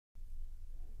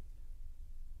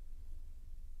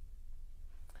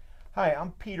Hi,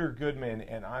 I'm Peter Goodman,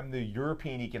 and I'm the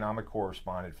European economic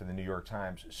correspondent for the New York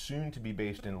Times, soon to be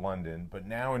based in London, but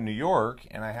now in New York,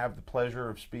 and I have the pleasure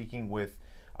of speaking with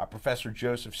Professor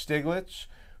Joseph Stiglitz,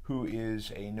 who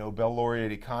is a Nobel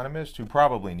laureate economist who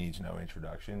probably needs no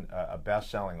introduction, a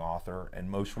best-selling author, and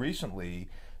most recently,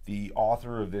 the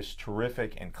author of this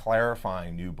terrific and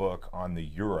clarifying new book on the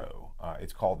euro.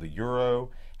 It's called The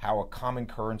Euro, How a Common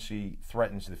Currency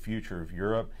Threatens the Future of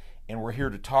Europe. And we're here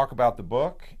to talk about the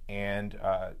book and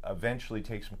eventually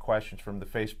take some questions from the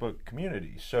Facebook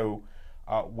community. So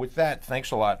with that,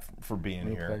 thanks a lot for being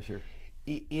here. Pleasure.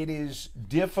 It is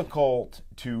difficult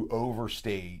to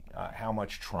overstate how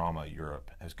much trauma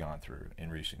Europe has gone through in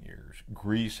recent years.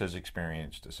 Greece has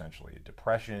experienced essentially a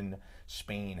depression.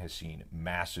 Spain has seen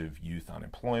massive youth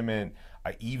unemployment.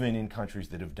 Even in countries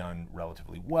that have done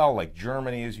relatively well, like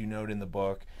Germany, as you note in the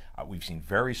book, we've seen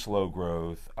very slow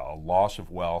growth, a loss of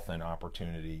wealth and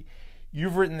opportunity.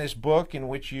 You've written this book in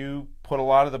which you put a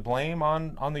lot of the blame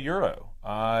on the euro.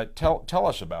 Tell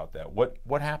us about that.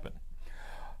 What happened?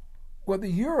 Well, the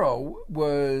euro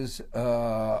was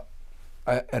an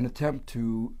attempt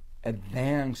to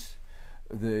advance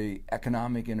the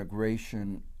economic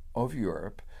integration of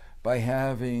Europe by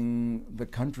having the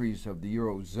countries of the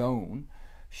eurozone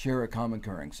share a common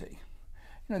currency.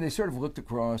 You know, they sort of looked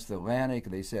across the Atlantic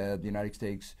and they said the United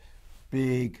States,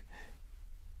 big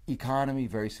economy,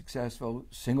 very successful,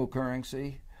 single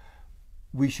currency,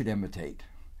 we should imitate.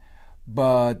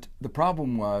 But the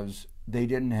problem was they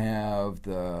didn't have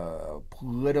the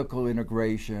political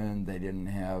integration, they didn't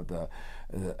have the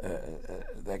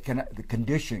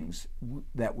conditions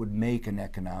that would make an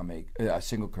economic,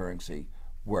 single currency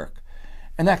work.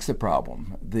 And that's the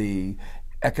problem. The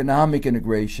economic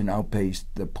integration outpaced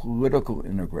the political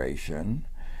integration.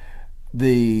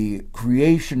 The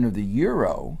creation of the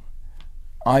euro,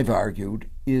 I've argued,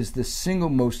 is the single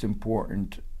most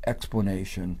important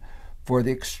explanation for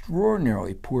the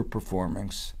extraordinarily poor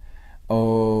performance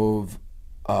of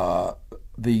the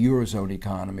eurozone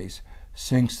economies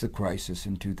since the crisis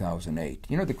in 2008.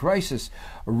 You know, the crisis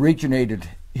originated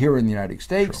here in the United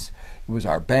States. Sure. It was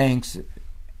our banks.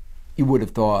 You would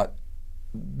have thought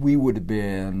we would have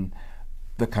been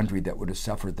the country that would have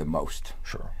suffered the most.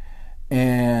 Sure.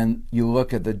 And you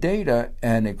look at the data,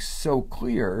 and it's so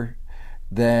clear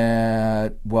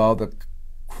that while the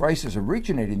crisis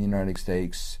originated in the United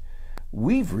States,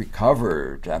 we've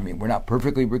recovered. I mean, we're not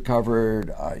perfectly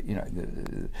recovered,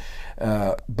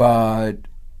 but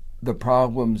the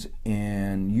problems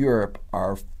in Europe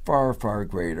are far, far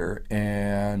greater,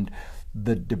 and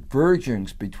the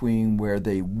divergence between where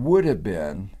they would have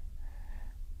been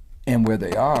and where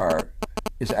they are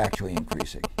is actually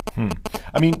increasing.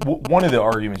 I mean, one of the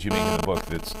arguments you make in the book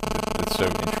that's so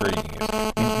intriguing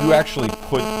is you actually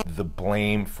put the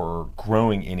blame for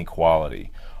growing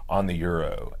inequality on the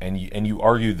euro, and you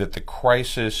argue that the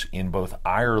crisis in both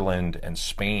Ireland and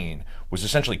Spain was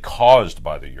essentially caused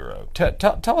by the euro.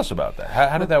 Tell us about that.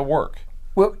 How did that work?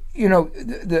 Well, you know,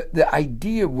 the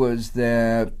idea was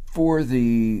that for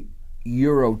the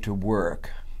euro to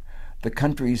work, the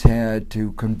countries had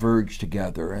to converge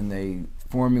together, and they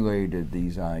formulated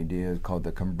these ideas called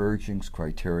the convergence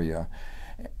criteria,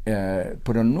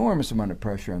 put an enormous amount of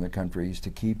pressure on the countries to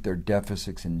keep their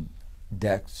deficits and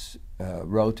debts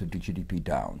relative to GDP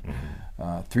down.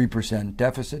 3%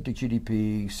 deficit to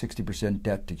GDP, 60%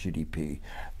 debt to GDP.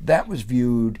 That was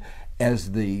viewed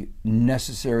as the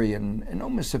necessary and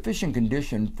almost sufficient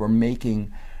condition for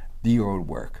making the euro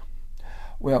work.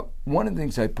 Well, one of the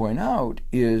things I point out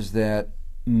is that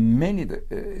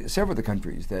several of the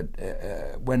countries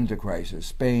that went into crisis,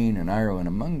 Spain and Ireland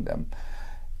among them,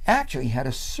 actually had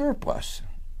a surplus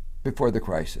before the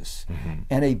crisis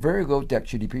and a very low debt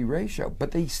GDP ratio, but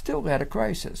they still had a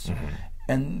crisis.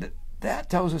 And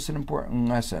that tells us an important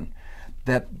lesson,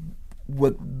 that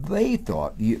what they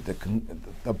thought,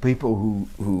 the people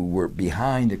who were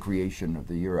behind the creation of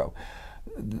the euro,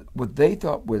 what they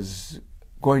thought was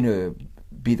going to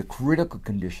be the critical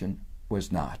condition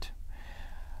was not.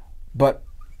 But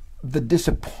the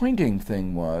disappointing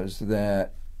thing was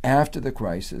that after the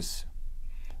crisis,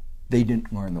 they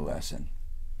didn't learn the lesson.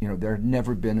 You know, there had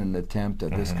never been an attempt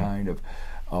at this kind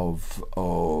of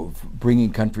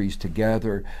bringing countries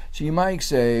together. So you might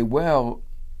say, well,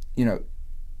 you know,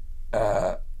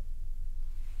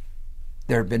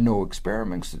 there have been no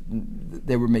experiments.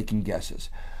 They were making guesses.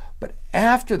 But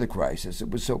after the crisis,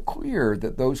 it was so clear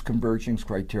that those convergence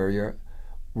criteria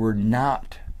were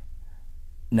not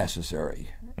necessary,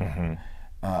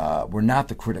 were not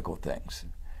the critical things.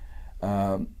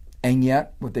 And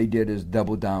yet, what they did is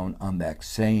double down on that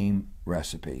same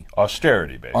recipe.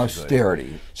 Austerity, basically.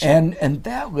 Austerity. And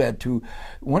that led to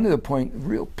one of the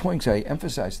real points I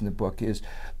emphasize in the book is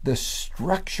the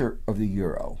structure of the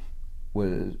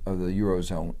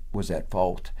Eurozone was at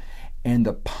fault. And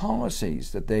the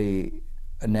policies that they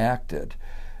enacted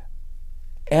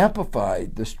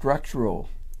amplified the structural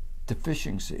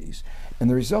deficiencies. And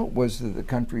the result was that the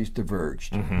countries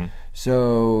diverged. Mm-hmm.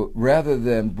 So rather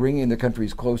than bringing the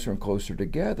countries closer and closer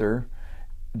together,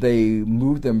 they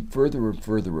moved them further and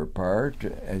further apart.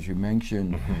 As you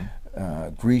mentioned,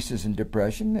 Greece is in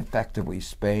depression. Effectively,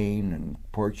 Spain and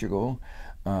Portugal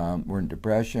were in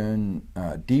depression,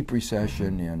 deep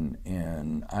recession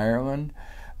in Ireland.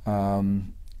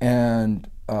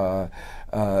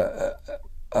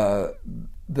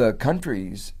 The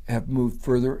countries have moved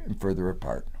further and further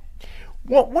apart.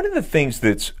 Well, one of the things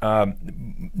that's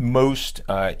most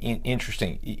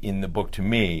interesting in the book to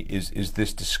me is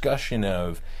this discussion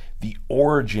of the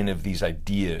origin of these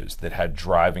ideas that had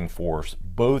driving force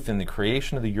both in the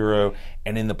creation of the euro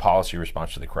and in the policy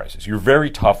response to the crisis. You're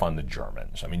very tough on the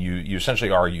Germans. I mean, you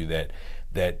essentially argue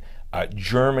that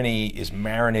Germany is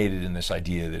marinated in this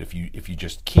idea that if you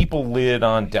just keep a lid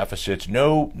on deficits,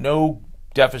 no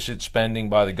deficit spending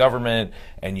by the government,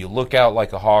 and you look out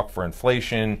like a hawk for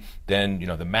inflation, then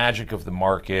the magic of the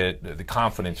market, the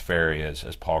confidence fairy, as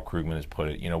Paul Krugman has put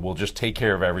it, will just take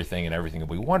care of everything and everything will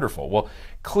be wonderful. Well,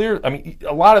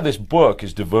 a lot of this book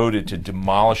is devoted to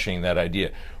demolishing that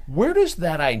idea. Where does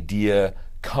that idea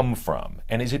come from?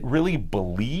 And is it really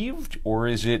believed, or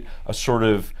is it a sort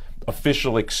of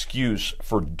official excuse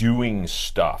for doing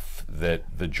stuff that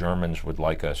the Germans would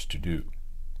like us to do?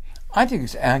 I think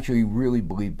it's actually really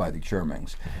believed by the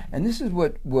Germans. And this is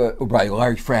what by a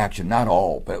large fraction, not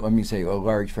all, but let me say a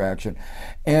large fraction.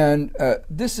 And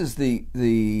this is the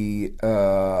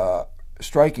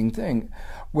striking thing.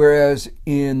 Whereas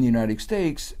in the United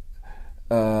States,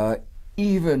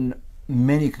 even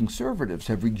many conservatives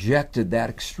have rejected that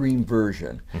extreme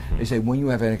version. Mm-hmm. They say when you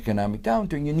have an economic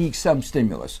downturn, you need some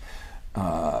stimulus.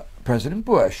 President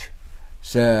Bush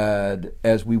said,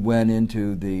 as we went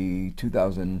into the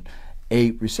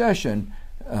 2008 recession,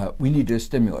 we needed a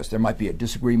stimulus. There might be a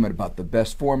disagreement about the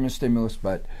best form of stimulus,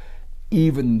 but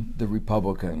even the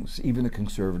Republicans, even the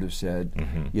conservatives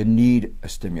said, you need a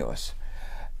stimulus.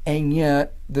 And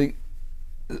yet,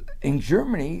 in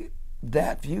Germany,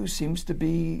 that view seems to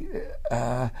be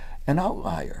an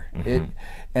outlier.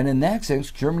 And in that sense,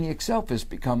 Germany itself has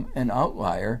become an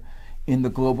outlier in the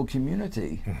global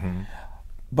community.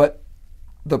 But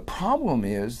the problem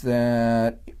is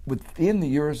that within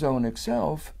the Eurozone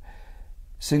itself,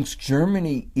 since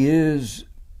Germany is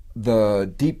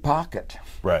the deep pocket,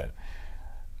 right,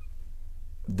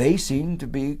 they seem to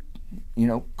be,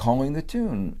 calling the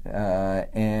tune.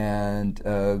 And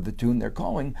the tune they're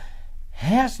calling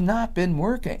has not been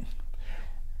working.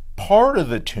 Part of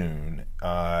the tune,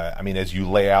 as you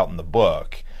lay out in the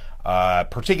book,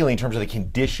 particularly in terms of the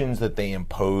conditions that they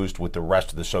imposed with the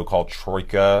rest of the so-called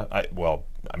Troika.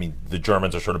 The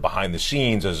Germans are sort of behind the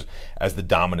scenes as the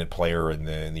dominant player in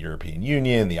the European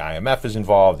Union. The IMF is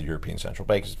involved. The European Central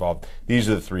Bank is involved. These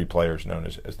are the three players known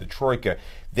as the Troika.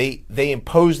 They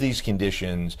impose these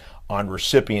conditions on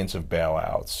recipients of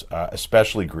bailouts,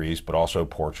 especially Greece, but also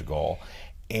Portugal.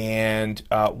 And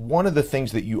one of the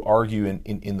things that you argue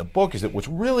in the book is that what's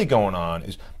really going on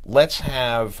is let's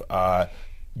have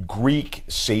Greek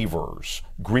savers,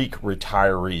 Greek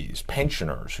retirees,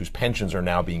 pensioners whose pensions are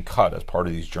now being cut as part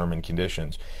of these German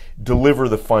conditions, deliver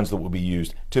the funds that will be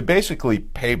used to basically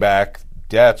pay back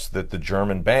debts that the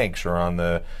German banks are on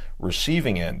the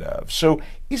receiving end of. So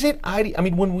is it,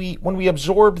 when we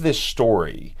absorb this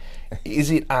story,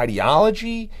 is it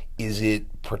ideology? Is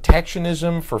it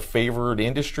protectionism for favored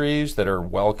industries that are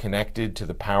well connected to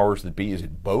the powers that be? Is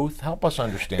it both? Help us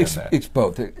understand that. It's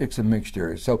both. It's a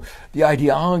mixture. So the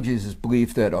ideology is this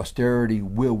belief that austerity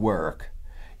will work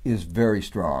is very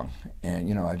strong.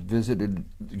 And I've visited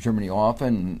Germany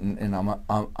often, and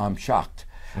I'm shocked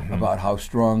about how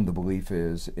strong the belief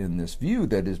is in this view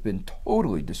that has been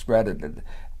totally discredited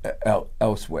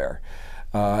elsewhere.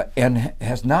 And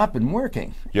has not been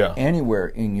working anywhere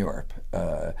in Europe.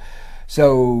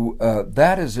 So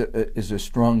that is a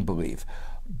strong belief.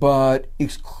 But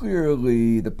it's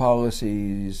clearly the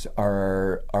policies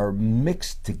are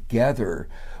mixed together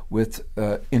with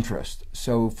interest.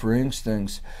 So, for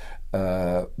instance,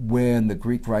 when the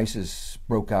Greek crisis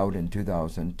broke out in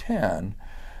 2010,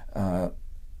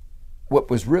 what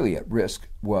was really at risk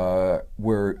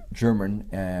were German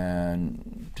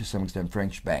and, to some extent,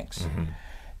 French banks.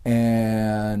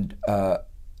 And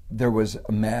there was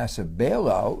a massive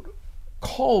bailout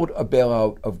called a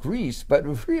bailout of Greece, but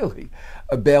really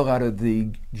a bailout of the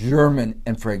German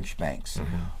and French banks.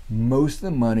 Most of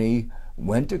the money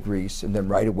went to Greece and then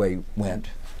right away went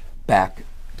back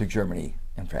to Germany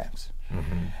and France.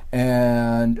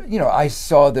 And, you know, I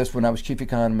saw this when I was chief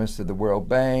economist of the World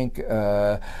Bank.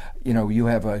 You know, you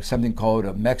have something called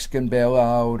a Mexican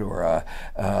bailout or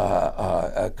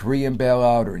a Korean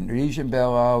bailout or Indonesian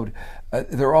bailout.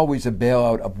 They're always a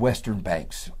bailout of Western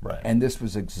banks. Right. And this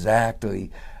was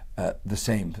exactly the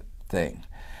same thing.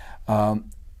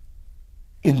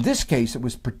 In this case, it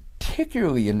was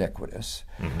particularly iniquitous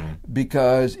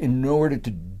because in order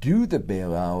to do the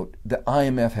bailout, the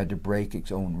IMF had to break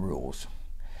its own rules.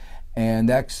 And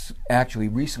that's actually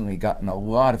recently gotten a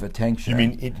lot of attention. You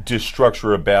mean to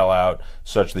structure a bailout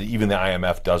such that even the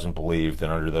IMF doesn't believe that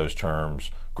under those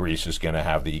terms Greece is going to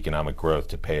have the economic growth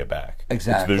to pay it back?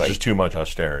 Exactly. There's just too much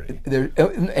austerity.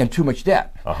 And too much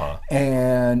debt.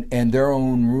 And their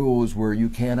own rules were you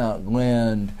cannot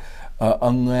lend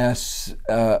unless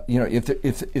you know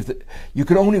if you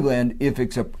can only lend if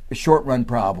it's a short run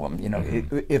problem. You know,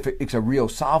 if it's a real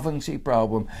solvency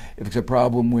problem, if it's a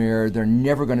problem where they're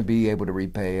never going to be able to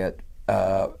repay it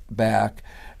back,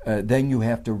 then you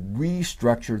have to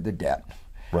restructure the debt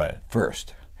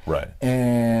first. Right.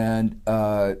 And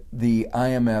the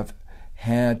IMF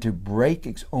had to break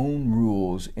its own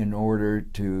rules in order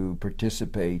to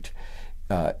participate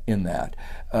in that.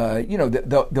 You know,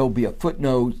 there'll be a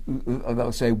footnote.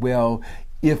 They'll say, well,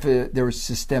 if there was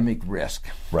systemic risk.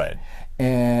 Right.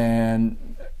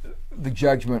 And the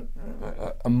judgment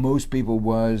of most people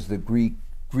was that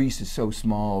Greece is so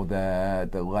small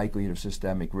that the likelihood of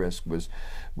systemic risk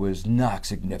was not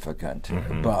significant.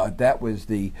 But that was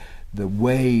the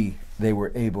way they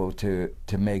were able to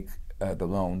make the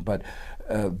loan. But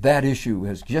that issue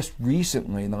has just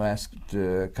recently, in the last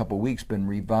couple of weeks, been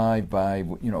revived by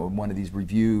one of these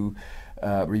reviews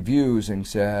and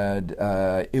said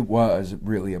it was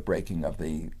really a breaking of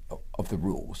the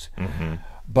rules.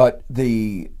 But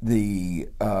when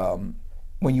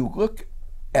you look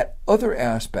at other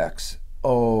aspects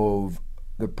of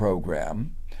the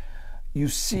program, you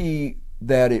see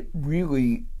that it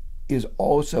really is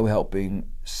also helping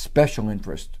special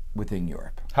interest within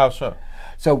Europe. How so?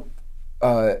 So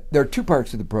there are two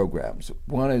parts of the programs.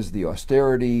 One is the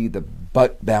austerity,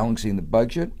 balancing the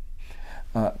budget.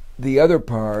 The other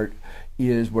part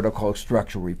is what I call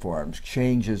structural reforms,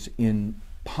 changes in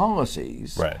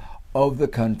policies of the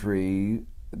country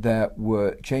that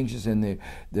were changes in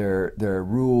their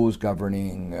rules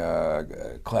governing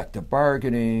collective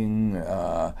bargaining,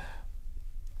 a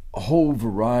whole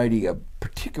variety of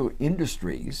particular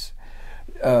industries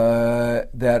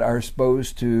that are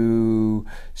supposed to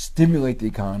stimulate the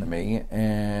economy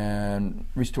and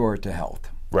restore it to health.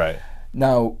 Right.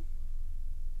 Now,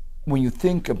 when you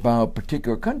think about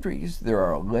particular countries, there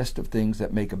are a list of things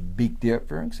that make a big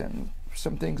difference and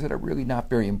some things that are really not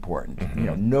very important. You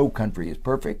know, no country is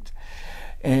perfect.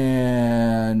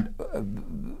 And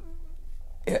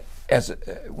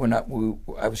when I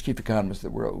was chief economist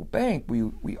at the World Bank,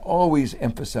 we always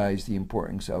emphasized the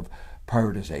importance of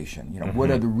prioritization. You know, what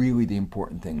are really the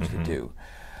important things to do?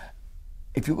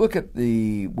 If you look at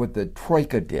what the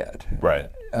Troika did,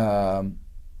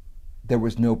 there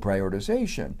was no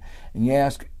prioritization. And you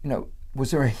ask,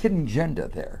 was there a hidden agenda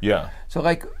there? Yeah. So,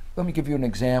 let me give you an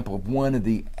example of one of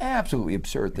the absolutely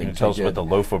absurd things. Can you tell us about the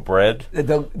loaf of bread?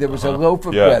 There was a loaf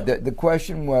of bread. The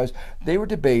question was, they were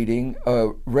debating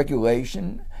a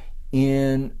regulation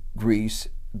in Greece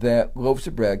that loaves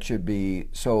of bread should be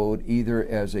sold either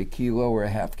as a kilo or a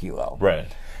half kilo. Right.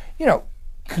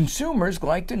 Consumers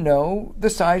like to know the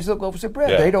size of the loaves of bread.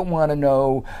 Yeah. They don't want to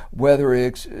know whether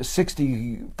it's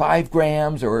 65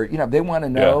 grams or, they want to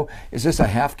know, is this a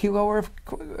half kilo or a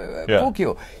full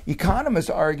kilo? Economists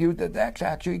argued that that's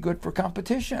actually good for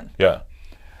competition. Yeah.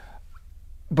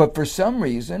 But for some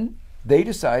reason, they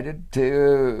decided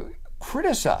to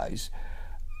criticize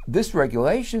this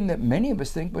regulation that many of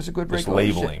us think was a good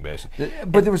regulation. Labeling, basically.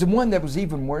 But there was one that was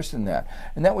even worse than that,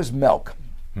 and that was milk.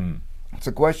 So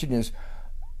the question is,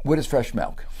 what is fresh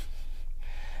milk?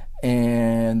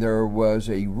 And there was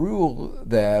a rule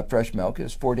that fresh milk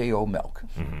is 4-day-old milk.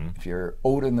 If you're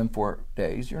older than 4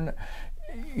 days, you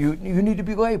need to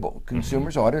be labeled.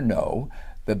 Consumers ought to know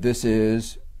that this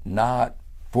is not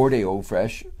 4-day-old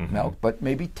fresh milk, but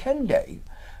maybe 10-day.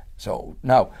 So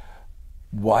now,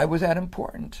 why was that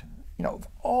important? Of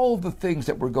all the things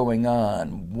that were going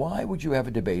on, why would you have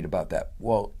a debate about that?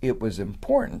 Well, it was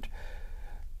important,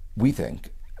 we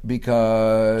think,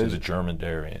 because to the German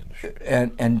dairy industry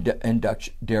and Dutch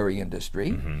dairy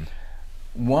industry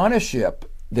want to ship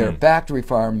their factory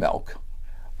farm milk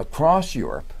across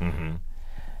Europe Mm-hmm.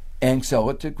 and sell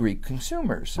it to Greek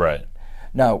consumers. Right.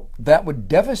 Now, that would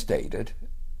devastate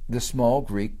the small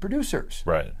Greek producers.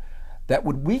 Right. That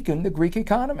would weaken the Greek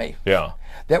economy. Yeah.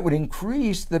 That would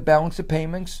increase the balance of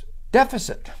payments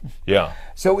deficit. Yeah.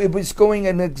 So it was going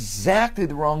in exactly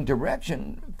the wrong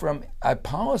direction from a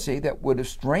policy that would have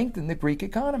strengthened the Greek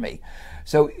economy.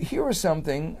 So here is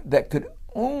something that could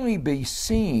only be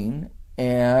seen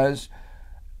as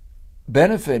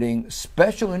benefiting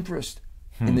special interest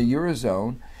in the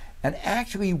Eurozone and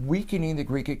actually weakening the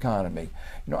Greek economy.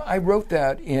 You know, I wrote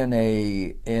that in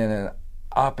an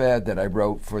op-ed that I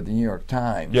wrote for the New York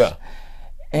Times. Yeah.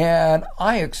 And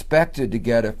I expected to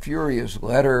get a furious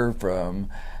letter from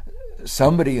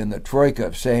somebody in the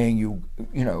Troika saying you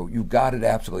got it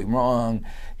absolutely wrong.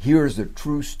 Here's the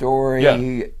true story.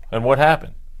 Yeah. And what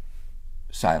happened?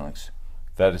 Silence.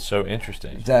 That is so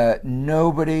interesting. That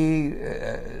nobody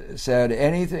said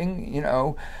anything.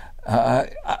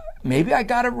 Maybe I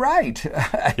got it right.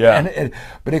 Yeah.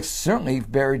 But it's certainly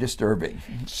very disturbing.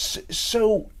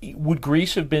 So would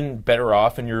Greece have been better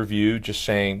off, in your view, just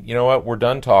saying, you know what, we're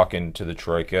done talking to the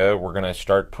Troika, we're going to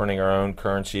start printing our own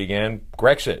currency again,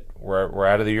 Grexit, we're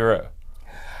out of the euro?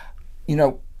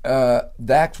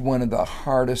 That's one of the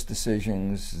hardest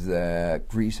decisions that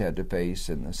Greece had to face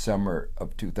in the summer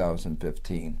of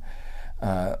 2015.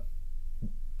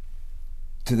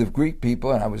 To the Greek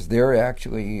people, and I was there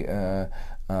actually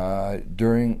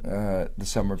during the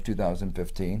summer of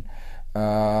 2015,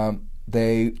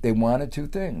 they wanted two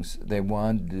things. They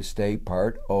wanted to stay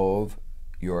part of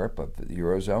Europe, of the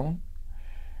Eurozone,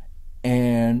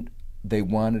 and they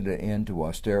wanted an end to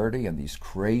austerity and these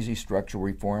crazy structural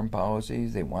reform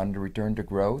policies. They wanted to return to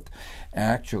growth.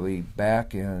 Actually,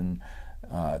 back in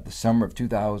the summer of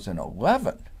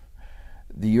 2011,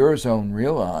 the Eurozone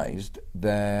realized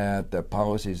that the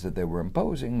policies that they were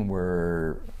imposing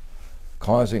were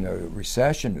causing a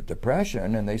recession, a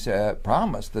depression, and they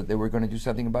promised that they were going to do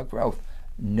something about growth.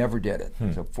 Never did it.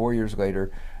 So 4 years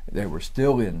later, they were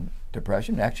still in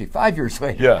depression. Actually, 5 years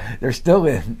later, they're still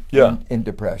in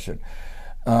depression.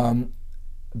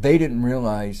 They didn't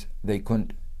realize they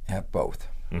couldn't have both.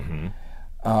 Mm-hmm.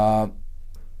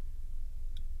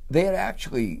 They had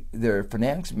actually, their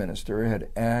finance minister had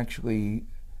actually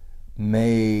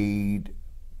made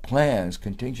plans,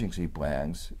 contingency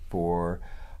plans, for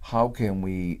how can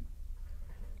we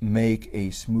make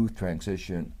a smooth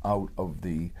transition out of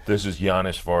the... This is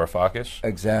Yanis Varoufakis?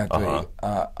 Exactly,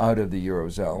 out of the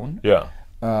Eurozone. Yeah.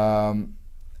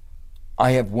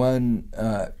 I have one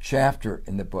chapter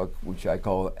in the book which I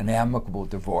call An Amicable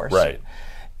Divorce. Right.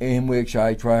 In which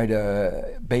I try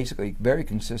to, basically very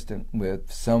consistent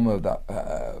with some of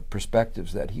the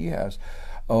perspectives that he has,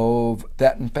 of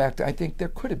that, in fact, I think there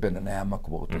could have been an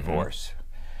amicable divorce.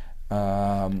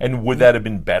 And would that have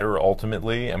been better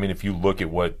ultimately? I mean, if you look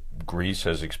at what Greece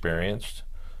has experienced?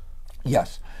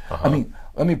 Yes. I mean,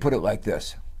 let me put it like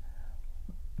this.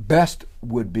 Best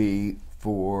would be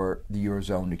for the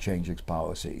Eurozone to change its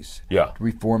policies. Yeah. To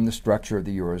reform the structure of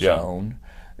the Eurozone. Yeah.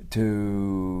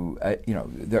 To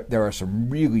there are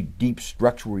some really deep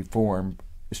structural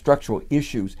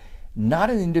issues,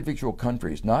 not in individual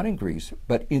countries, not in Greece,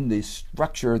 but in the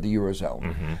structure of the Eurozone.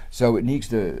 Mm-hmm. So it needs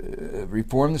to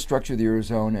reform the structure of the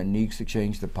Eurozone and needs to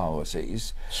change the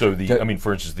policies. So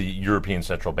for instance, the European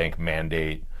Central Bank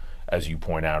mandate, as you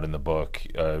point out in the book,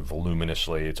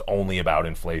 voluminously, it's only about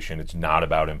inflation. It's not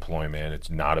about employment. It's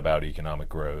not about economic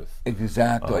growth.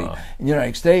 Exactly. In the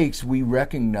United States, we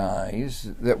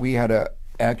recognize that we had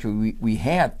we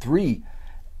had three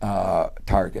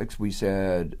targets. We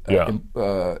said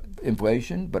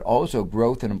inflation, but also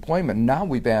growth and employment. Now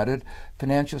we've added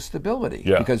financial stability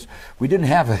because we didn't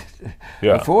have it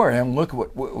before. And look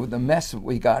what the mess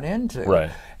we got into.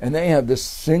 Right. And they have this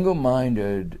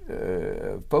single-minded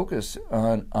focus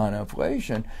on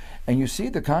inflation, and you see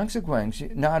the consequence.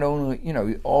 Not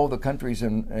only all the countries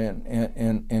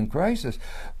in crisis,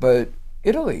 but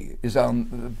Italy is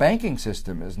the banking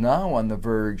system is now on the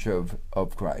verge of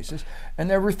crisis, and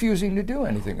they're refusing to do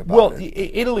anything about it. Well,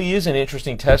 Italy is an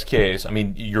interesting test case. I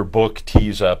mean, your book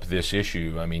tees up this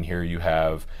issue. I mean, here you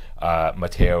have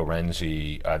Matteo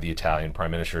Renzi, the Italian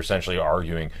prime minister, essentially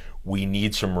arguing we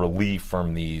need some relief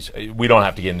from these. We don't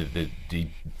have to get into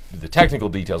the technical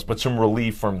details, but some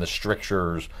relief from the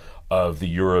strictures of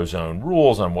the Eurozone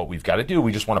rules on what we've got to do.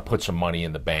 We just want to put some money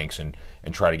in the banks and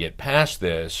try to get past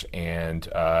this. And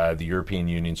the European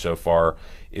Union so far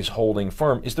is holding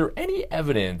firm. Is there any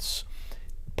evidence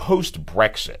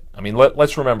post-Brexit, I mean,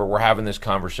 let's remember we're having this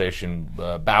conversation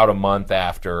about a month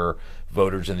after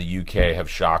voters in the UK have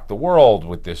shocked the world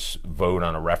with this vote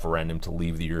on a referendum to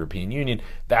leave the European Union.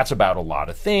 That's about a lot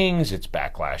of things. It's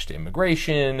backlash to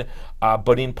immigration,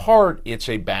 but in part, it's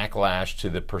a backlash to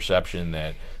the perception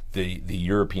that the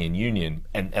European Union,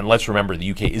 and let's remember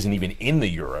the UK isn't even in the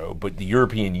Euro, but the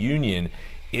European Union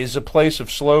is a place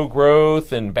of slow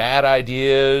growth and bad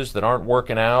ideas that aren't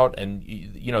working out. And,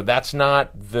 that's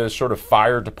not the sort of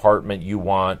fire department you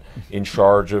want in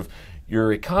charge of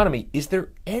your economy. Is there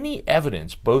any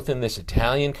evidence, both in this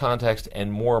Italian context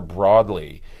and more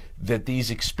broadly, that these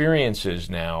experiences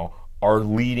now are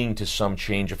leading to some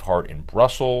change of heart in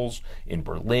Brussels, in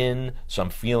Berlin,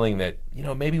 some feeling that,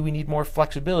 maybe we need more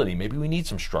flexibility, maybe we need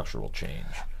some structural change?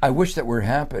 I wish that were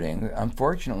happening.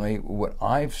 Unfortunately, what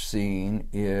I've seen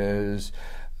is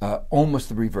almost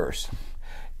the reverse.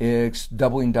 It's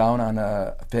doubling down on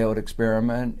a failed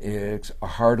experiment. It's a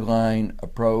hardline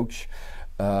approach.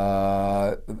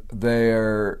 The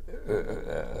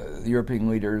European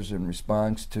leaders, in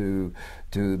response to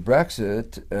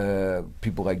Brexit,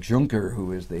 people like Juncker,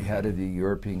 who is the head of the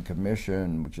European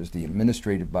Commission, which is the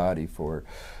administrative body for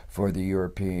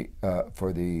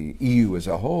the EU as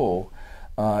a whole,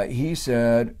 he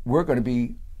said, we're going to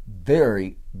be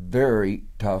very, very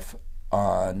tough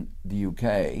on the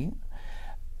UK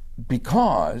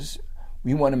because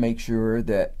we want to make sure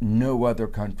that no other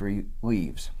country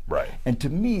leaves. Right. And to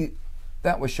me,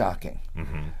 that was shocking.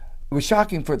 Mm-hmm. It was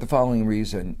shocking for the following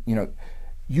reason.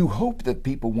 You hope that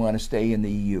people want to stay in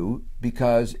the EU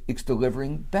because it's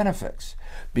delivering benefits,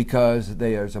 because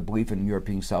there's a belief in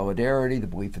European solidarity, the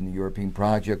belief in the European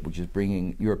project, which is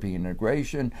bringing European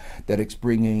integration, that it's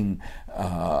bringing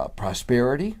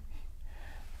prosperity.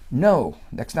 No,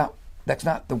 that's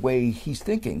not the way he's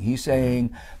thinking. He's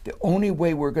saying the only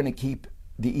way we're going to keep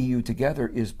the EU together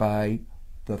is by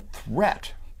the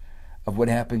threat of what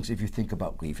happens if you think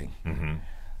about leaving. Mm-hmm.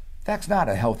 That's not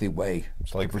a healthy way.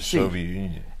 It's like to the proceed. Soviet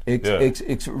Union.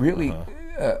 It's really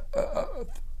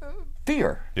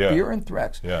fear and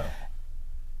threats. Yeah.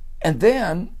 And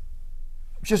then,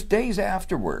 just days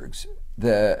afterwards,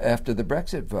 after the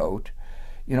Brexit vote,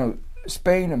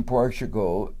 Spain and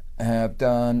Portugal have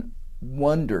done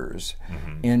wonders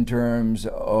in terms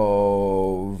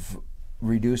of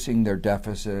reducing their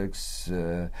deficits.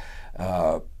 The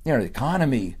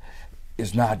economy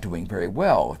is not doing very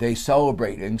well. They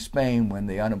celebrate in Spain when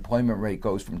the unemployment rate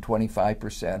goes from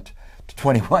 25% to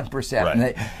 21%,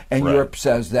 right. and Europe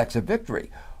says that's a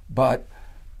victory. But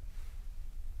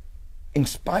in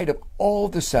spite of all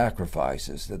the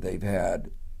sacrifices that they've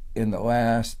had in the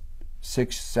last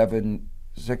 6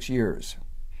 years,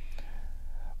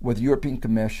 what the European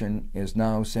Commission is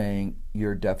now saying,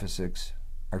 your deficits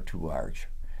are too large.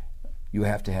 You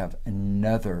have to have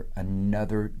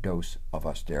another dose of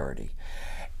austerity.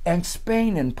 And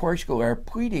Spain and Portugal are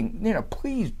pleading,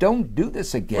 please don't do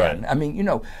this again. Right. I mean,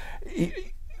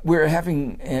 we're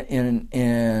having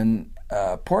in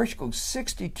Portugal,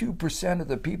 62% of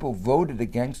the people voted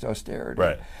against austerity.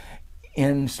 Right.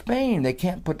 In Spain, they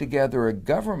can't put together a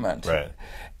government. Right.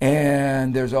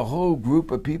 And there's a whole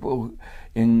group of people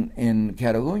in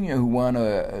Catalonia who want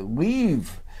to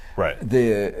leave. Right.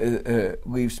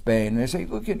 Leave Spain. And they say,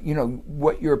 look at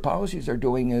what your policies are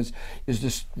doing is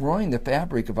destroying the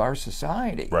fabric of our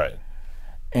society. Right.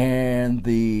 And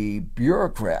the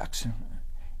bureaucrats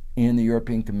in the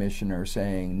European Commission are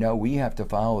saying, no, we have to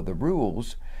follow the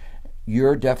rules.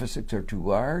 Your deficits are too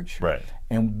large. Right.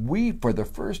 And we, for the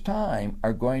first time,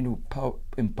 are going to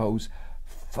impose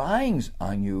fines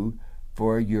on you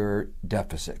for your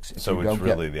deficits. So it's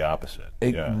really the opposite.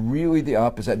 Really the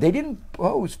opposite. They didn't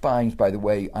impose fines, by the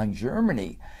way, on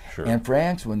Germany and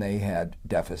France when they had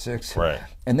deficits. Right.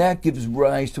 And that gives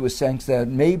rise to a sense that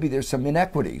maybe there's some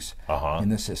inequities in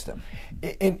the system.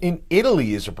 In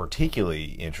Italy is a particularly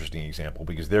interesting example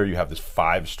because there you have this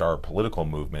 5-star political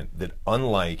movement that,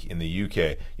 unlike in the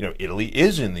UK, Italy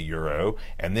is in the Euro,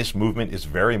 and this movement is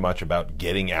very much about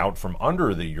getting out from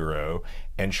under the Euro,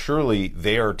 and surely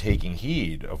they are taking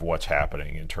heed of what's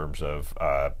happening in terms of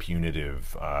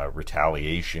punitive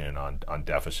retaliation on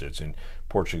deficits in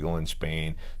Portugal and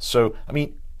Spain. So, I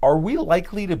mean, are we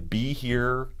likely to be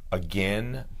here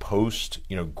again post,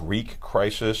 Greek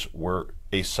crisis, where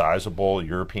a sizable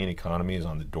European economy is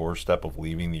on the doorstep of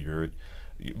leaving the euro?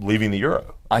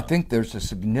 I think there's a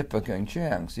significant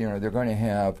chance. They're going to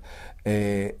have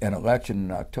an election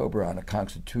in October on a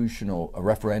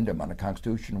referendum on a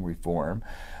constitutional reform,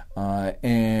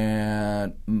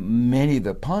 and many of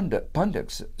the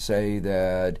pundits say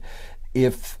that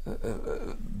if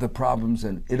the problems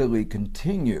in Italy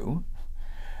continue,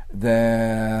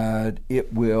 that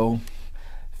it will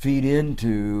feed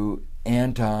into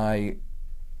anti-Renzi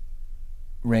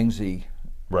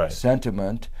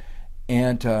sentiment,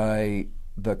 anti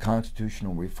the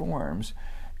constitutional reforms,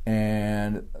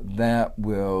 and that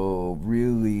will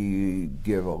really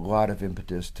give a lot of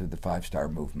impetus to the five-star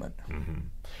movement.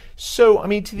 So, I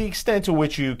mean, to the extent to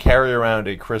which you carry around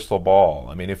a crystal ball,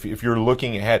 I mean, if you're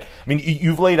looking ahead, I mean,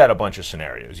 you've laid out a bunch of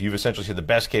scenarios. You've essentially said the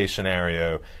best case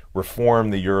scenario,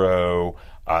 reform the euro,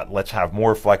 let's have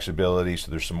more flexibility, so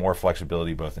there's some more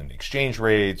flexibility both in exchange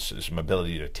rates, some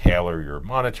ability to tailor your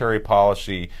monetary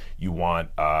policy. You want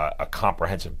a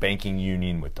comprehensive banking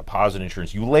union with deposit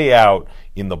insurance. You lay out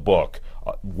in the book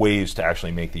ways to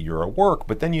actually make the euro work,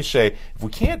 but then you say, if we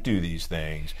can't do these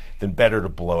things, then better to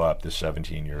blow up this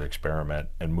 17-year experiment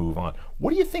and move on. What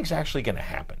do you think is actually going to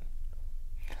happen?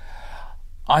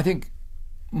 I think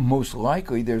most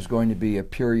likely there's going to be a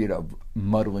period of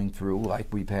muddling through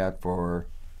like we've had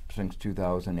since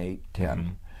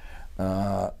 2008-10.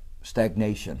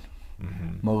 Stagnation,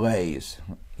 malaise,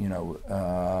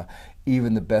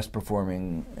 even the best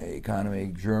performing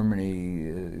economy,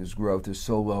 Germany's growth is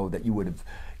so low that you would have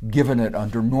given it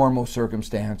under normal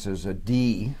circumstances a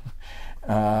D,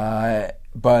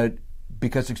 but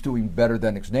because it's doing better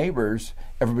than its neighbors,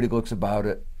 everybody looks upon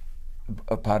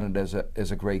it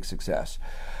as a great success.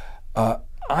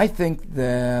 I think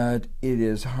that it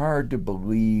is hard to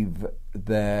believe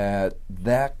that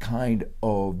kind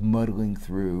of muddling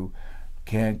through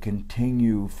can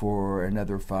continue for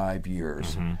another 5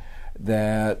 years,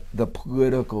 that the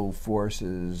political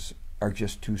forces are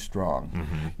just too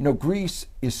strong. Greece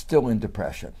is still in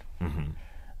depression,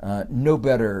 no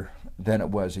better than it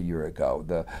was a year ago.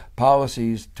 The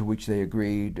policies to which they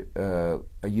agreed a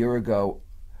year ago,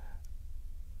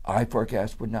 I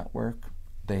forecast would not work.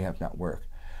 They have not worked.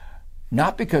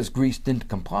 Not because Greece didn't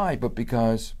comply, but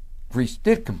because Greece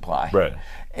did comply. Right.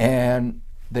 And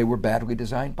they were badly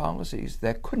designed policies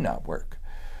that could not work.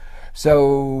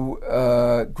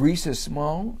 So Greece is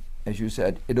small, as you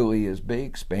said. Italy is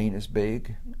big. Spain is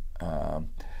big.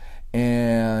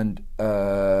 And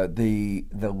the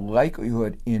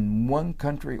likelihood in one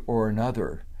country or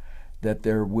another that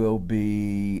there will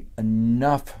be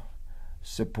enough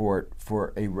support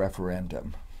for a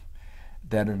referendum,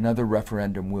 that another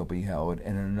referendum will be held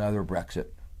and another Brexit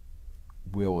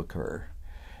will occur.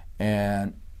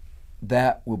 And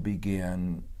that will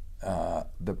begin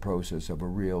the process of a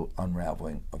real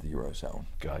unraveling of the Eurozone.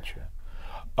 Gotcha.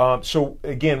 So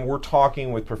again, we're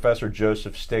talking with Professor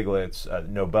Joseph Stiglitz, a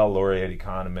Nobel laureate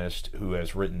economist who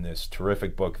has written this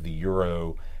terrific book, The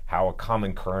Euro, How a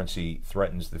Common Currency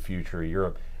Threatens the Future of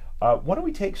Europe. Why don't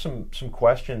we take some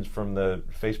questions from the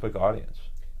Facebook audience?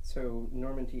 So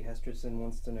Norman T. Hesterson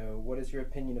wants to know, what is your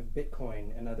opinion of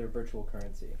Bitcoin and other virtual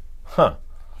currency?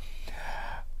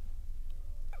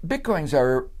 Bitcoins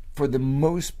are, for the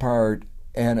most part,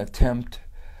 an attempt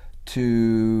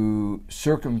to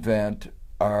circumvent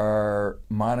our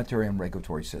monetary and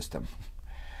regulatory system,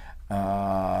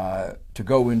 to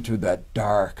go into that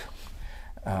dark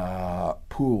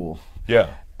pool. Yeah.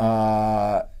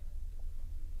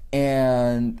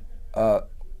 And a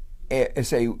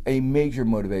major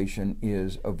motivation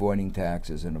is avoiding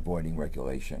taxes and avoiding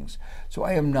regulations. So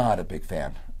I am not a big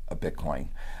fan of Bitcoin.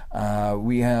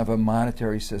 We have a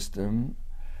monetary system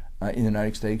in the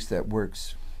United States that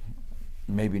works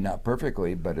maybe not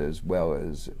perfectly, but as well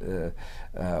as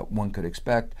one could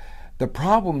expect. The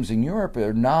problems in Europe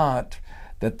are not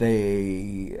that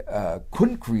they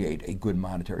couldn't create a good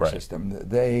monetary system.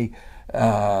 They,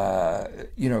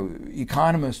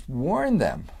 economists warn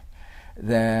them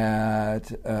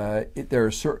that there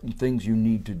are certain things you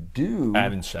need to do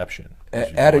at inception.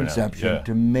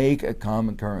 To make a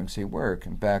common currency work.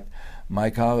 In fact, my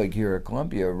colleague here at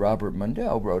Columbia, Robert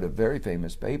Mundell, wrote a very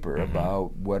famous paper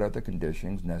about what are the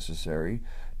conditions necessary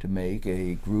to make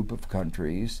a group of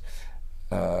countries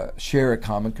share a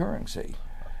common currency,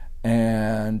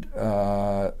 and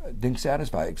didn't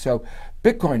satisfy it. So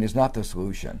Bitcoin is not the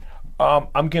solution.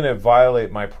 I'm going to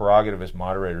violate my prerogative as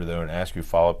moderator, though, and ask you a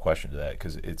follow-up question to that,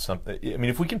 because it's something. I mean,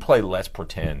 if we can play Let's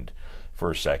Pretend for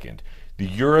a second. The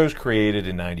euro's created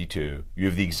in '92. You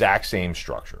have the exact same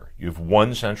structure. You have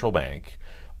one central bank.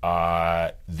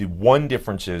 The one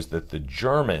difference is that the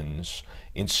Germans,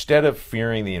 instead of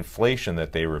fearing the inflation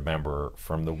that they remember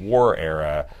from the war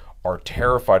era, are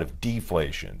terrified of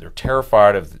deflation. They're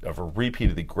terrified of a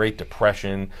repeat of the Great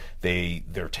Depression.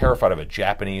 They're terrified of a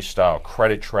Japanese-style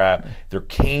credit trap. They're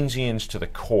Keynesians to the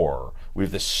core. We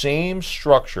have the same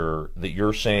structure that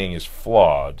you're saying is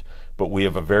flawed, but we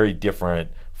have a very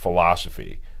different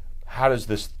philosophy. How does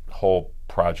this whole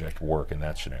project work in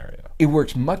that scenario? It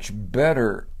works much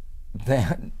better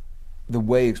than the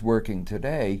way it's working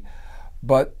today,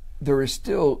 but there is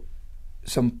still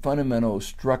some fundamental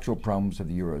structural problems of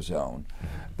the Eurozone.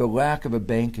 The lack of a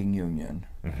banking union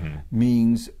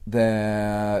means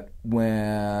that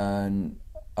when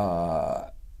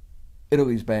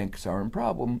Italy's banks are in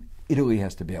problem, Italy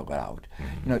has to bail it out.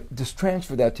 Just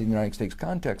transfer that to the United States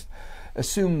context.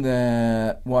 Assume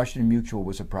that Washington Mutual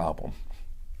was a problem,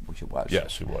 which it was.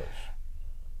 Yes, it was.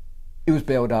 It was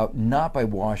bailed out not by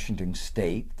Washington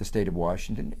State, the state of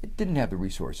Washington. It didn't have the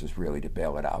resources really to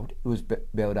bail it out. It was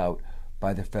bailed out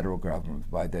by the federal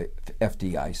government, by the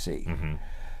FDIC.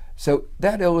 So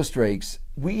that illustrates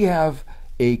we have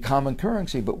a common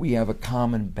currency, but we have a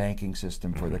common banking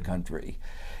system for the country.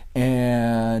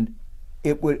 And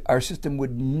our system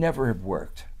would never have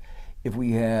worked if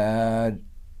we had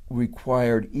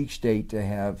required each state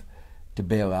to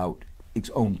bail out its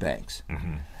own banks.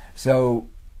 So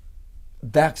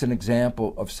that's an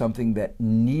example of something that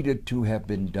needed to have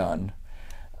been done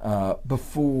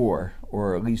before,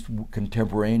 or at least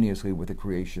contemporaneously with the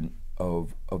creation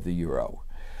of the euro.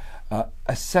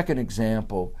 A second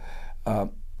example,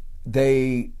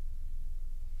 they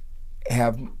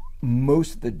have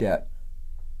most of the debt,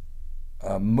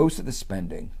 most of the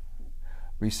spending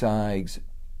resides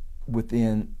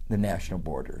within the national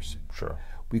borders. Sure.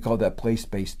 We call that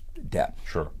place-based debt.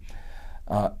 Sure.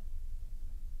 The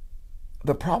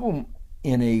problem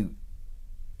in a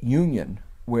union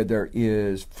where there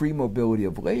is free mobility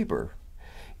of labor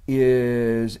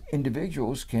is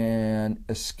individuals can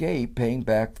escape paying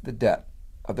back the debt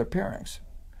of their parents.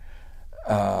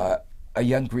 A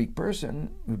young Greek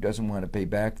person who doesn't want to pay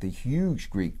back the huge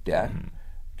Greek debt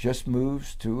just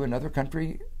moves to another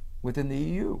country within the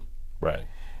EU. Right.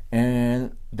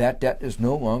 And that debt is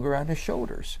no longer on his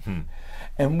shoulders.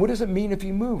 And what does it mean if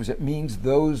he moves? It means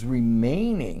those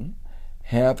remaining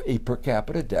have a per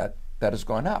capita debt that has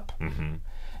gone up.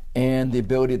 And the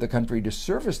ability of the country to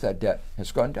service that debt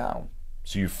has gone down.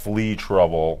 So you flee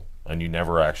trouble and you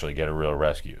never actually get a real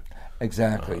rescue.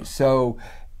 Exactly. So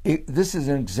this is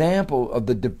an example of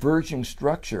the diverging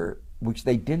structure which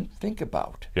they didn't think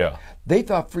about. Yeah. They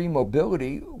thought free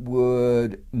mobility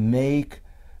would make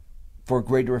for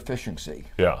greater efficiency.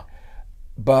 Yeah.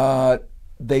 But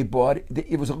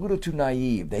it was a little too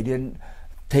naive. They didn't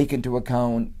take into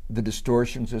account the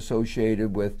distortions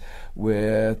associated with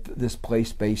this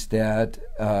place-based debt,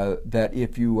 that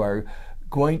if you are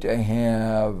going to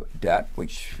have debt,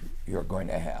 which you're going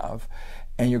to have,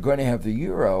 and you're going to have the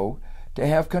euro, to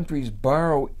have countries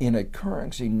borrow in a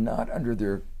currency not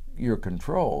under your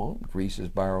control, Greece is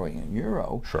borrowing in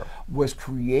euro, was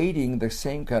creating the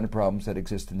same kind of problems that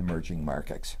exist in emerging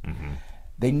markets.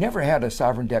 They never had a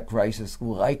sovereign debt crisis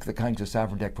like the kinds of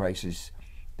sovereign debt crises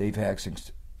they've had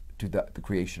since the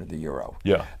creation of the euro.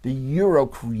 Yeah. The euro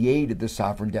created the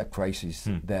sovereign debt crisis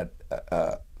that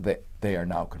they are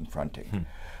now confronting.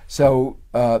 So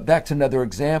that's another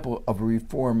example of a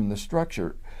reform in the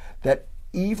structure that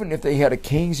even if they had a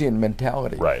Keynesian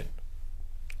mentality,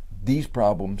 these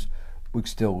problems would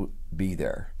still be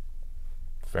there.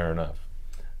 Fair enough.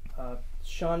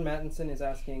 Sean Mattinson is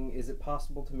asking, is it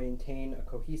possible to maintain a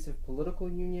cohesive political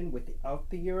union without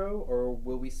the euro, or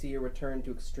will we see a return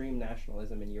to extreme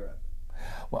nationalism in Europe?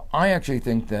 Well, I actually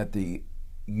think that the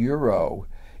euro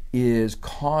is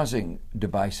causing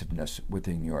divisiveness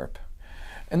within Europe.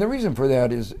 And the reason for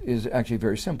that is actually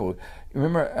very simple.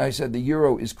 Remember, I said the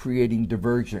euro is creating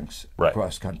divergence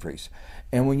across countries.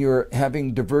 And when you're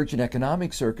having divergent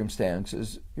economic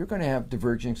circumstances, you're going to have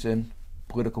divergence in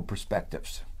political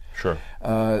perspectives. Sure.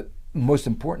 Most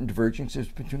important divergence is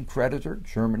between creditor,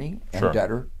 Germany, and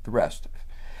debtor, the rest.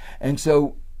 And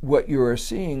so what you're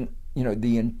seeing,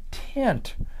 the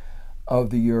intent of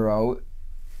the euro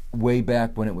way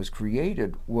back when it was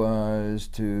created was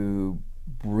to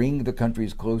bring the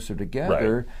countries closer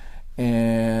together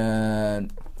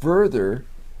and further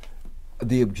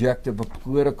the objective of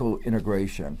political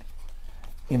integration.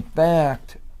 In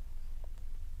fact,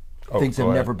 things have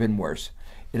never been worse.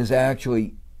 It has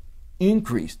actually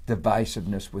increased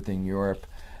divisiveness within Europe,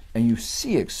 and you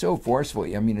see it so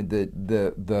forcefully. I mean,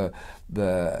 the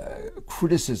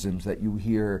criticisms that you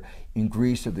hear in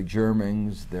Greece of the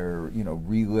Germans, they're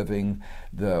reliving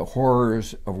the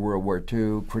horrors of World War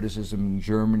II. Criticism in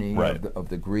Germany of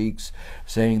the Greeks,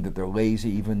 saying that they're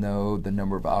lazy, even though the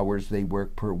number of hours they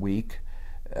work per week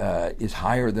is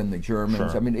higher than the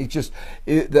Germans. I mean,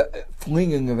 the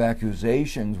flinging of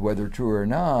accusations, whether true or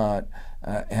not,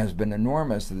 has been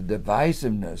enormous. The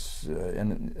divisiveness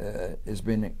has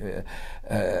been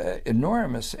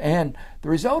enormous, and the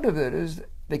result of it is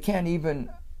they can't even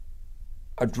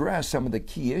address some of the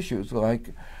key issues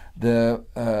like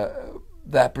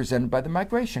that presented by the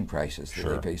migration crisis that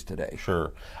they face today.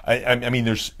 Sure. I mean,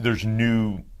 there's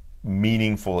new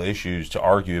meaningful issues to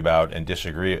argue about and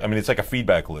disagree. I mean, it's like a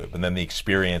feedback loop, and then the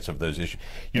experience of those issues.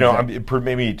 You know,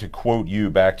 maybe to quote you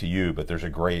back to you, but there's a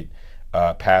great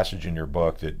passage in your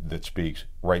book that speaks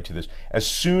right to this. As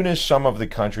soon as some of the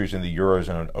countries in the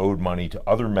Eurozone owed money to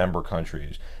other member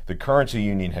countries, the currency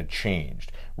union had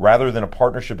changed. Rather than a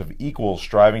partnership of equals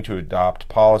striving to adopt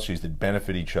policies that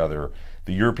benefit each other,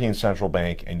 the European Central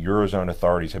Bank and Eurozone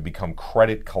authorities have become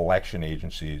credit collection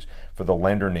agencies for the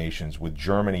lender nations, with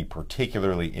Germany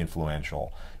particularly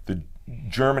influential.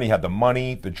 Germany had the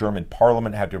money. The German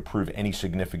parliament had to approve any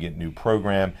significant new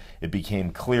program. It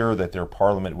became clear that their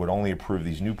parliament would only approve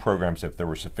these new programs if there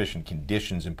were sufficient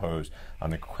conditions imposed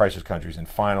on the crisis countries. And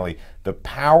finally, the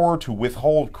power to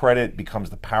withhold credit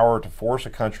becomes the power to force a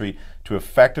country to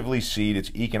effectively cede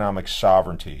its economic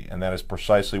sovereignty. And that is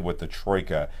precisely what the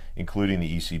Troika, including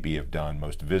the ECB, have done,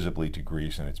 most visibly to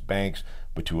Greece and its banks,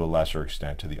 but to a lesser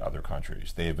extent to the other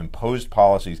countries. They have imposed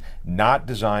policies not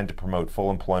designed to promote full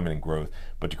employment and growth,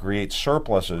 but to create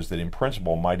surpluses that in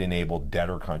principle might enable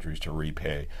debtor countries to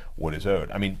repay what is owed.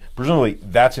 I mean, presumably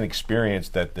that's an experience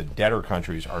that the debtor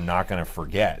countries are not going to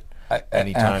forget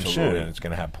anytime soon, and it's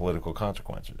going to have political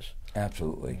consequences.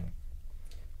 Absolutely.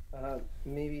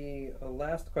 Maybe a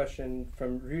last question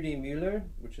from Rudy Müller,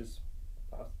 which is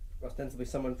ostensibly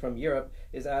someone from Europe,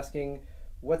 is asking,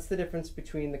 what's the difference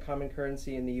between the common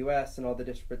currency in the U.S. and all the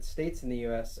disparate states in the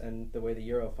U.S. and the way the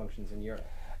euro functions in Europe?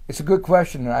 It's a good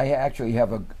question, and I actually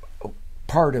have a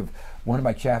part of one of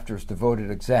my chapters devoted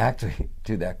exactly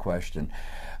to that question.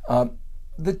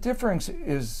 The difference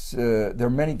is, there are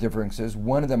many differences.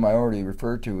 One of them I already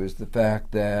referred to is the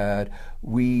fact that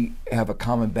we have a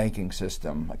common banking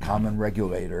system, a common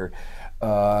regulator,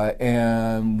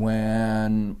 and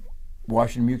when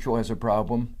Washington Mutual has a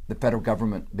problem, the federal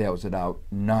government bails it out,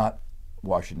 not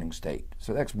Washington State.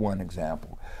 So that's one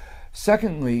example.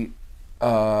 Secondly, we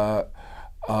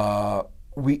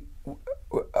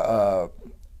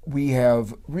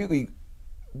have really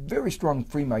very strong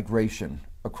free migration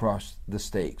across the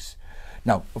states.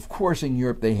 Now, of course, in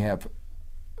Europe they have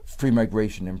free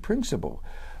migration in principle,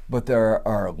 but there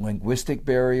are linguistic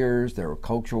barriers, there are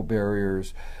cultural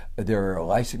barriers, there are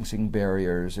licensing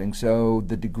barriers, and so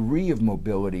the degree of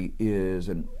mobility is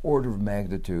an order of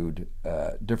magnitude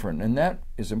different. And that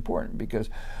is important because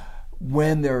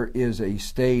when there is a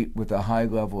state with a high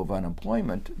level of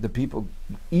unemployment, the people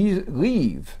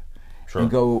leave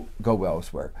and go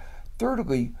elsewhere.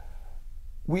 Thirdly,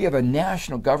 we have a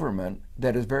national government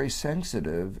that is very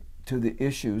sensitive to the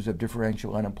issues of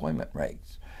differential unemployment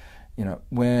rates. You know,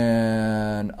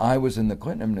 when I was in the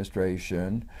Clinton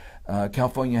administration,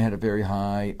 California had a very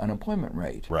high unemployment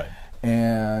rate. Right.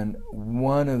 And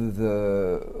one of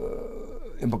the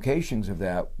implications of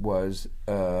that was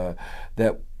that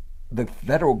the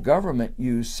federal government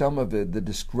used some of the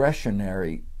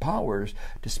discretionary powers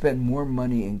to spend more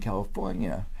money in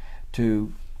California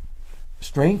to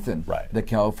strengthen the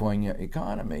California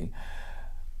economy.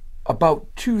 About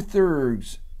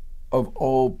 2/3 of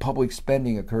all public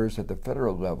spending occurs at the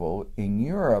federal level. In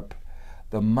Europe,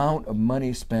 the amount of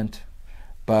money spent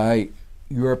by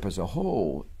Europe as a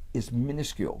whole is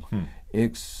minuscule.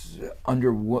 It's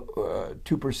under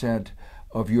 2%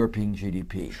 of European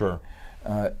GDP.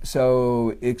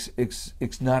 So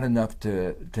it's not enough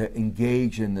to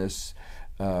engage in this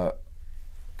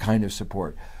kind of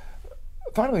support.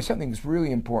 Finally, something that's really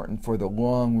important for the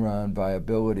long-run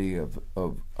viability of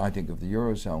I think, of the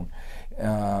Eurozone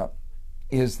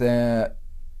is that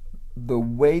the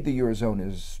way the Eurozone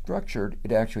is structured,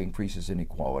 it actually increases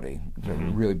inequality. It's a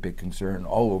really big concern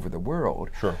all over the world.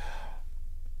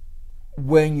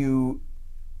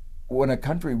 When a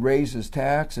country raises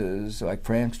taxes, like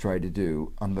France tried to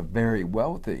do, on the very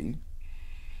wealthy,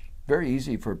 very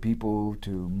easy for people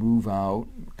to move out,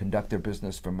 conduct their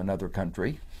business from another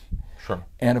country,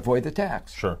 and avoid the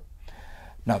tax.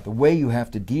 Now, the way you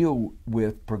have to deal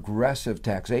with progressive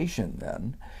taxation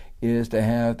then is to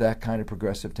have that kind of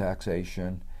progressive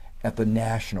taxation at the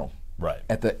national,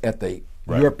 at the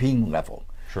European level,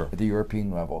 at the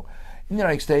European level. In the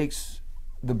United States,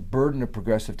 the burden of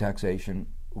progressive taxation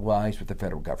lies with the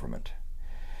federal government.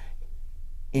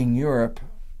 In Europe,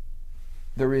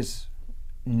 there is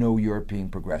no European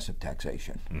progressive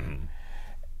taxation.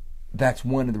 That's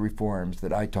one of the reforms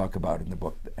that I talk about in the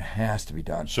book that has to be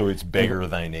done. So it's beggar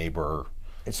thy neighbor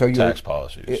So tax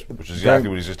policies, which is exactly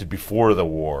what existed before the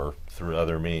war through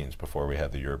other means, before we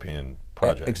had the European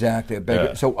project. Exactly.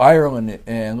 Yeah. So Ireland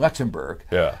and Luxembourg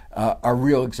Yeah. are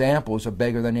real examples of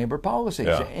beggar thy neighbor policies.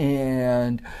 Yeah.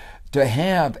 And to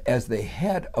have as the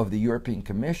head of the European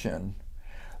Commission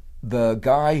the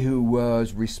guy who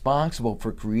was responsible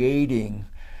for creating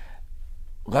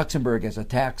Luxembourg as a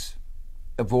tax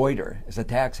avoider, as a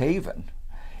tax haven,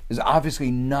 is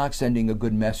obviously not sending a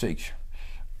good message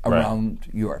around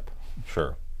Europe.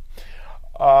 Sure.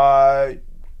 I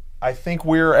think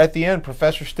we're at the end.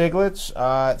 Professor Stiglitz,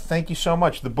 thank you so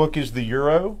much. The book is The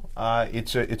Euro.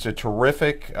 It's a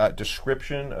terrific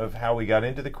description of how we got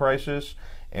into the crisis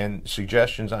and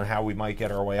suggestions on how we might get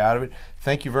our way out of it.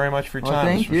 Thank you very much for your time.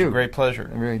 Thank This was you. a great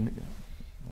pleasure. Very